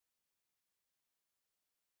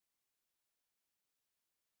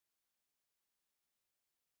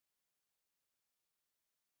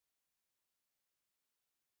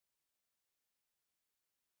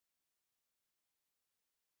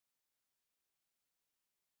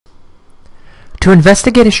To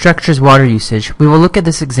investigate a structure's water usage, we will look at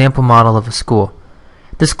this example model of a school.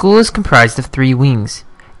 The school is comprised of 3 wings,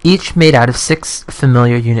 each made out of 6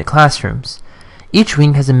 familiar unit classrooms. Each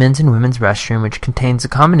wing has a men's and women's restroom which contains a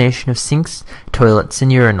combination of sinks, toilets,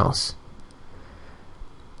 and urinals.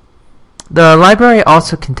 The library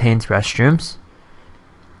also contains restrooms.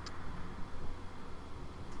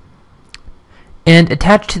 And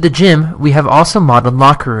attached to the gym, we have also modeled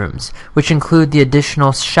locker rooms, which include the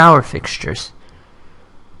additional shower fixtures.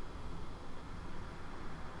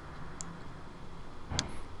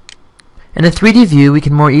 In a 3D view, we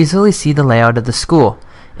can more easily see the layout of the school,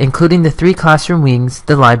 including the 3 classroom wings,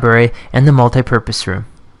 the library, and the multi-purpose room.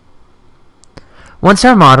 Once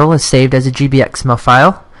our model is saved as a GBXML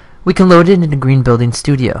file, we can load it into Green Building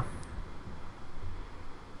Studio.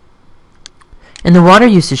 In the Water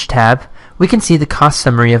Usage tab, we can see the cost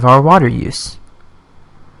summary of our water use.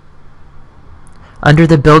 Under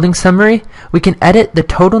the Building Summary, we can edit the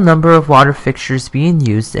total number of water fixtures being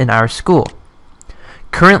used in our school.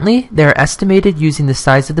 Currently, they are estimated using the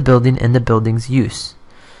size of the building and the building's use.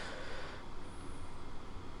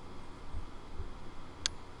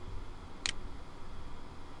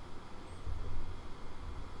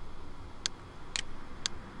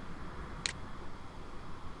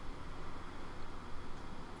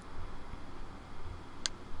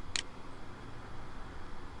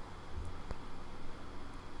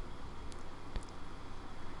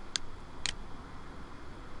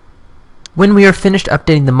 When we are finished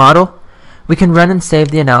updating the model, we can run and save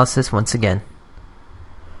the analysis once again.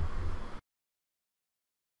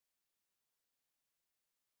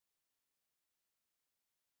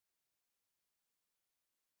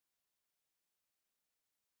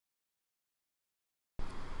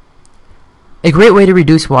 A great way to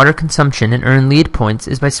reduce water consumption and earn LEED points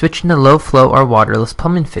is by switching to low flow or waterless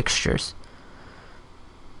plumbing fixtures.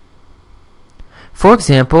 For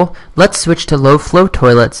example, let's switch to low flow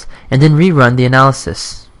toilets and then rerun the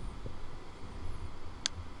analysis.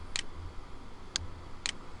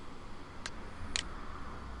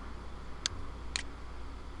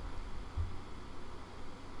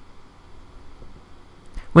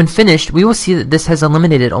 When finished, we will see that this has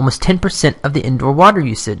eliminated almost 10% of the indoor water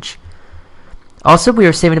usage. Also, we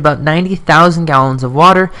are saving about 90,000 gallons of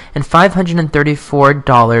water and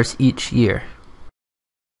 $534 each year.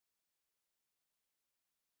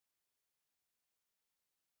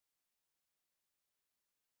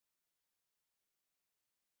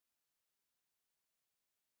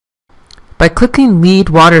 By clicking LEED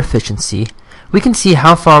Water Efficiency, we can see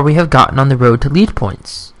how far we have gotten on the road to LEED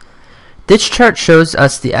points. This chart shows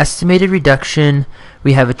us the estimated reduction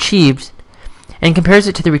we have achieved and compares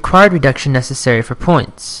it to the required reduction necessary for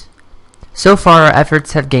points. So far, our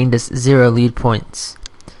efforts have gained us 0 LEED points.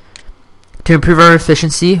 To improve our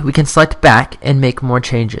efficiency, we can select back and make more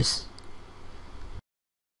changes.